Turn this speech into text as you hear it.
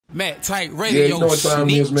Mack Tight Radio. Yeah, you know what time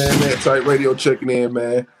it is, man. Mack Tight Radio checking in,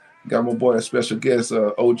 man. Got my boy, a special guest,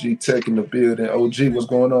 OG Tech in the building. OG, what's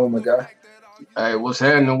going on, my guy? Hey, what's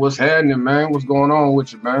happening? What's happening, man? What's going on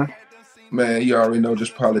with you, man? Man, you already know,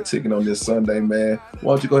 just politicking on this Sunday, man.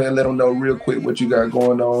 Why don't you go ahead and let them know real quick what you got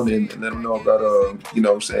going on and let them know about, you know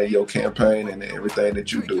what I'm saying, your campaign and everything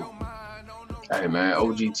that you do. Hey, man,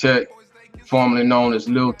 OG Tech, formerly known as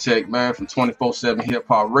Lil Tech, man, from 24/7 Hip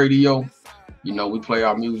Hop Radio. You know, we play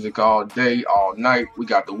our music all day, all night. We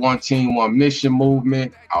got the One Team, One Mission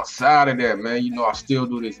movement. Outside of that, man, you know, I still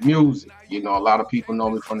do this music. You know, a lot of people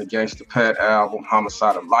know me from the Gangsta Pat album,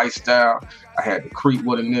 Homicidal Lifestyle. I had to creep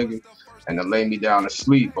with a nigga and to lay me down to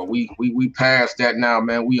sleep. But we passed that now,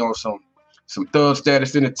 man. We on some Thug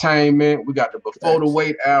Status Entertainment. We got the Before the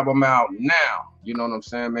Wait album out now. You know what I'm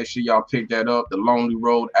saying? Make sure y'all pick that up. The Lonely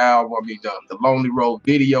Road album, the Lonely Road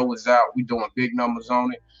video is out. We doing big numbers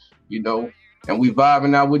on it, you know. And we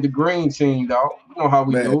vibing out with the Green Team, dog. You know how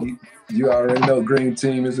we do. You already know Green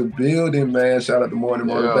Team is a building, man. Shout out to Morning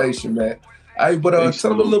Motivation, man. Hey, but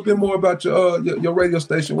tell them a little bit more about your radio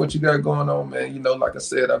station, what you got going on, man. You know, like I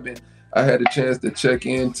said, I had a chance to check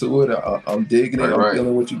into it. I'm digging it. I'm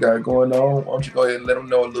feeling what you got going on. Why don't you go ahead and let them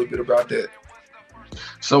know a little bit about that?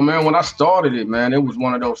 So, man, when I started it, man, it was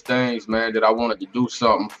one of those things, man, that I wanted to do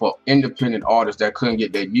something for independent artists that couldn't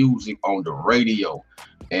get their music on the radio.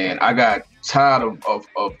 And I got tired of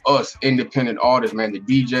us independent artists, man. The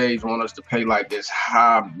DJs want us to pay like this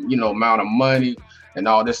high, you know, amount of money and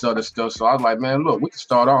all this other stuff. So I was like, man, look, we can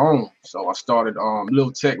start our own. So I started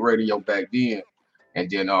Lil Tech Radio back then. And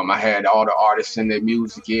then I had all the artists send their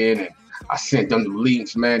music in, and I sent them the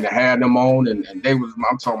links, man, to have them on. And they was,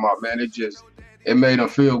 I'm talking about, man, it made them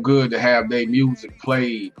feel good to have their music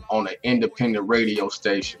played on an independent radio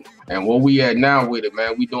station. And where we at now with it,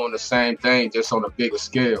 man, we doing the same thing, just on a bigger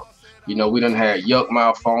scale. You know, we done had Yuck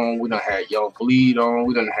Mouth on, we done had Young Bleed on,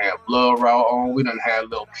 we done had Blood Raw on, we done had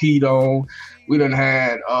Lil Pete on, we done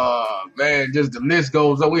had, man, just the list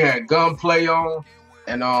goes on. We had Gunplay on.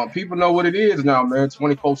 And people know what it is now, man.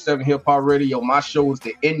 24/7 Hip Hop Radio. My show is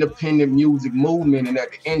the independent music movement, and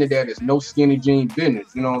at the end of that, is no skinny jean business.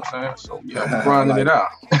 You know what I'm saying? So yeah, we're grinding it out.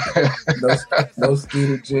 no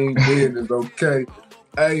skinny jean business. Okay.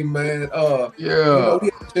 Hey man, you know, we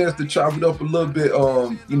had a chance to chop it up a little bit.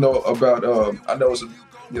 You know, about I know it's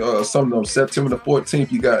something on September the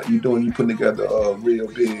 14th. You putting together real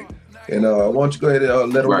big. And why don't you go ahead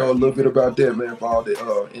and let them know a little bit about that, man, for all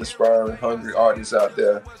the inspiring, hungry artists out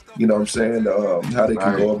there, you know what I'm saying, how they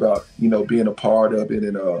can go about, you know, being a part of it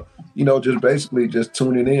and, you know, just basically just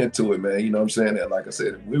tuning into it, man, you know what I'm saying? And like I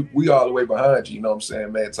said, we all the way behind you, you know what I'm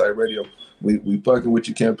saying, Mack Tight Radio. We fucking with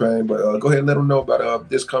your campaign, but go ahead and let them know about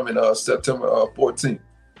this coming September 14th.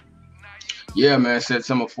 Yeah, man,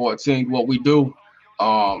 September 14th, what we do,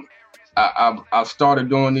 I've started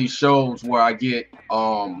doing these shows where I get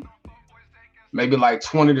maybe like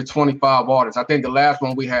 20 to 25 artists. I think the last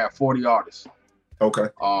one we had 40 artists. Okay.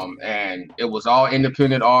 And it was all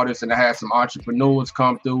independent artists, and I had some entrepreneurs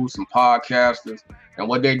come through, some podcasters. And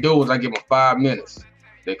what they do is I give them 5 minutes.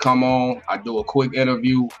 They come on, I do a quick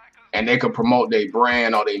interview, and they can promote their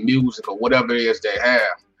brand or their music or whatever it is they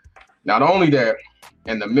have. Not only that,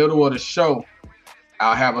 in the middle of the show,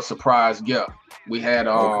 I'll have a surprise guest. We had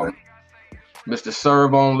Mr.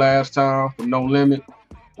 Serve on last time from No Limit.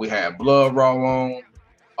 We had Blood Raw on.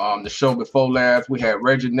 The show before last, we had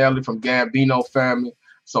Reggie Nelly from Gambino Family.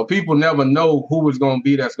 So people never know who is going to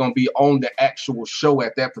be that's going to be on the actual show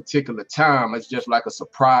at that particular time. It's just like a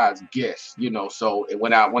surprise guest, you know. So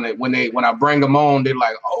when I bring them on, they're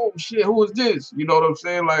like, "Oh shit, who is this?" You know what I'm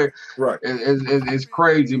saying? Like, it's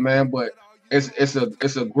crazy, man. But it's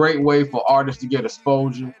a great way for artists to get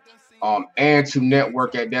exposure. And to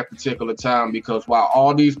network at that particular time, because while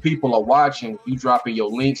all these people are watching, you dropping your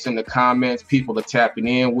links in the comments, people are tapping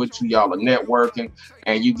in with you, y'all are networking,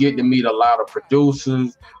 and you get to meet a lot of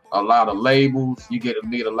producers, a lot of labels, you get to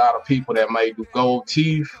meet a lot of people that may do gold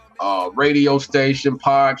teeth, radio station,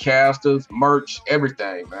 podcasters, merch,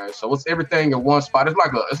 everything, man. So it's everything in one spot.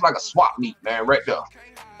 It's like a swap meet, man, right there.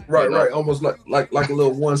 Right. Almost like a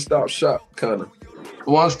little one-stop shop kind of.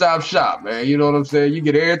 One-stop shop, man. You know what I'm saying? You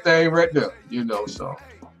get everything right there, you know, so.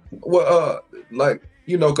 Well, like,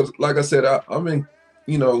 you know, because like I said, I'm in,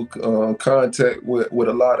 you know, contact with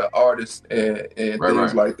a lot of artists and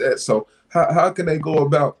things like that. So how can they go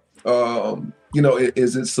about, you know,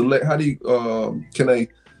 is it select, how do you, can they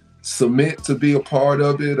submit to be a part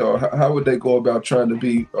of it, or how would they go about trying to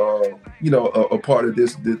be, you know, a part of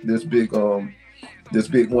this big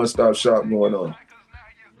one-stop shop going on?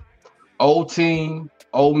 oldteam,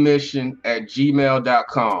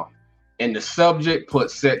 oldmission@gmail.com. In the subject,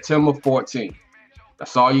 put September 14th.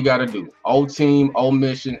 That's all you got to do.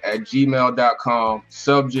 oteamomission@gmail.com.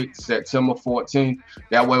 Subject, September 14th.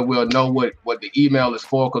 That way we'll know what the email is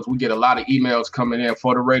for, because we get a lot of emails coming in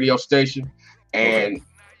for the radio station. And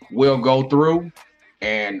we'll go through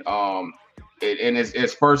and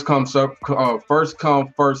it's first come, first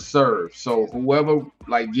serve. So whoever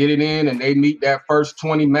like get it in and they meet that first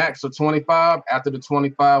 20 max or 25, after the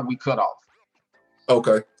 25, we cut off.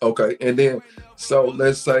 Okay. And then, so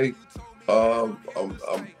let's say I'm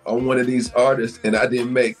one of these artists and I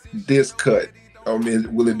didn't make this cut. I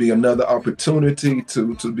mean, will it be another opportunity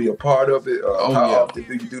to be a part of it? How often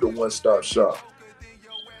do you do the one-stop shop?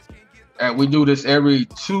 And we do this every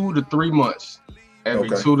 2 to 3 months. Every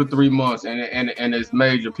 2 to 3 months, and it's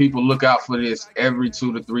major. People look out for this every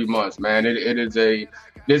 2 to 3 months, man.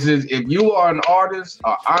 This is if you are an artist,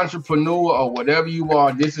 an entrepreneur, or whatever you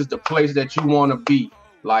are, this is the place that you want to be.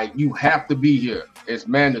 Like, you have to be here. It's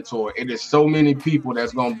mandatory. It is so many people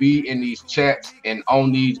that's gonna be in these chats and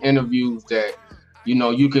on these interviews that, you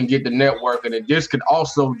know, you can get the networking, and this could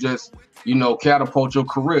also just, you know, catapult your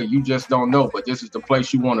career. You just don't know, but this is the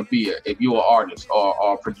place you want to be at. If you're an artist or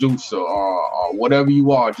a producer or whatever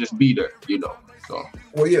you are, just be there, you know. So.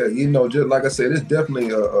 Well, yeah, you know, just like I said, it's definitely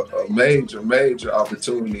a major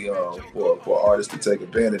opportunity for artists to take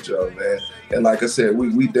advantage of, man. And like I said,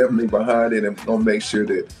 we definitely behind it, and gonna make sure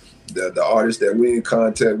that the artists that we're in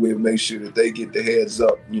contact with, make sure that they get the heads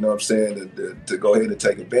up, you know what I'm saying, to go ahead and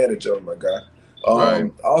take advantage of it, my guy.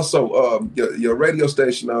 Also, your radio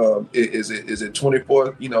station, is it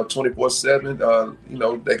 24, 24/7? You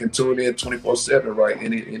know, they can tune in 24/7, right?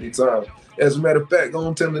 Anytime. As a matter of fact, go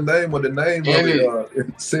on, tell them the name of it. It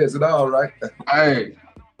says it all, right?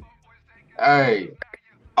 Hey,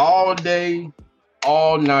 all day,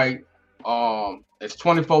 all night. It's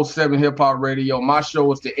 24/7 hip hop radio. My show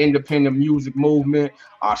is the independent music movement.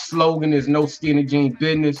 Our slogan is no skinny jean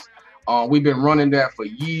business. We've been running that for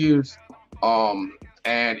years.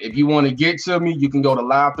 And if you want to get to me, you can go to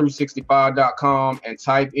live365.com and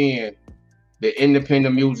type in the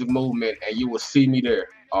independent music movement, and you will see me there.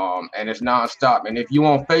 And it's nonstop. And if you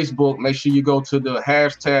on Facebook, make sure you go to the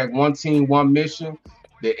hashtag One Team One Mission,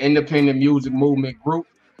 the independent music movement group.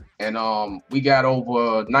 And we got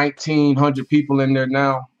over 1,900 people in there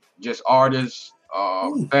now, just artists,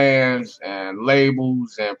 fans, and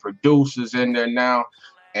labels and producers in there now.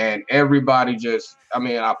 And everybody just,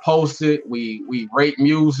 I post it, we rate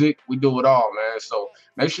music, we do it all, man. So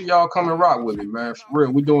make sure y'all come and rock with me, man. For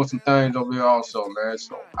real, we doing some things over here also, man.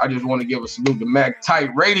 So I just want to give a salute to Mack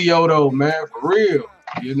Tight Radio, though, man, for real.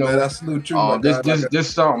 You know, man, I salute you,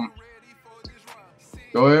 this something.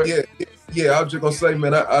 Go ahead. Yeah, I was just gonna say,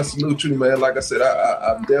 man, I salute you, man. Like I said,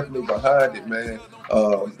 I'm definitely behind it, man.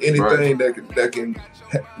 Anything that can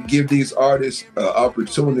give these artists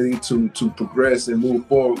opportunity to progress and move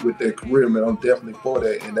forward with their career, man, I'm definitely for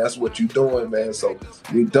that, and that's what you're doing, man. So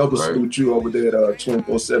we double salute you over there at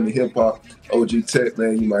 24/7 Hip Hop, OG Tech,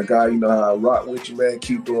 man. You my guy. You know how I rock with you, man.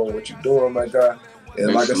 Keep doing what you're doing, my guy.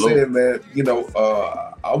 And like I said, man, you know,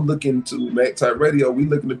 I'm looking to Mack Tight Radio. We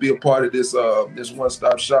looking to be a part of this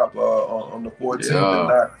one-stop shop on the 14th and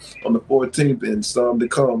not on the 14th, and some to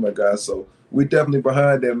come, my guy. So we definitely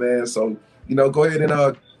behind that, man. So, you know, go ahead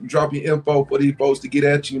and drop your info for these folks to get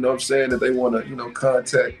at you. You know what I'm saying? If they want to, you know,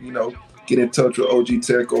 contact, you know, get in touch with OG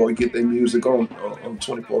Tech or get their music on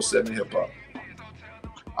 24/7 Hip Hop.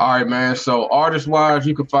 All right, man. So artist-wise,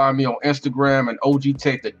 you can find me on Instagram and OG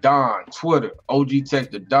Tech the Don, Twitter, OG Tech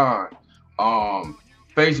the Don,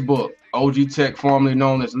 Facebook, OG Tech, formerly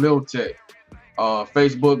known as Lil Tech,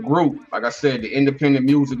 Facebook group, like I said, the independent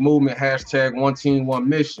music movement, hashtag One Team One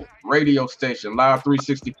Mission, radio station, Live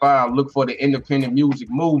 365, look for the independent music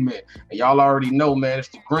movement. And y'all already know, man, it's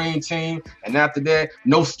the green team. And after that,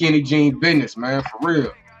 no skinny jean business, man, for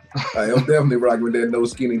real. I'm definitely rocking with that no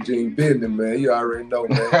skinny jean business, man. You already know,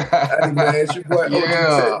 man. Hey, man, it's your boy, OG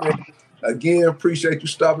Tech, man. Again, appreciate you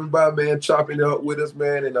stopping by, man, chopping it up with us,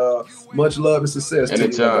 man, and much love and success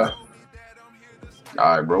to you, man.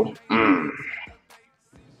 All right, bro.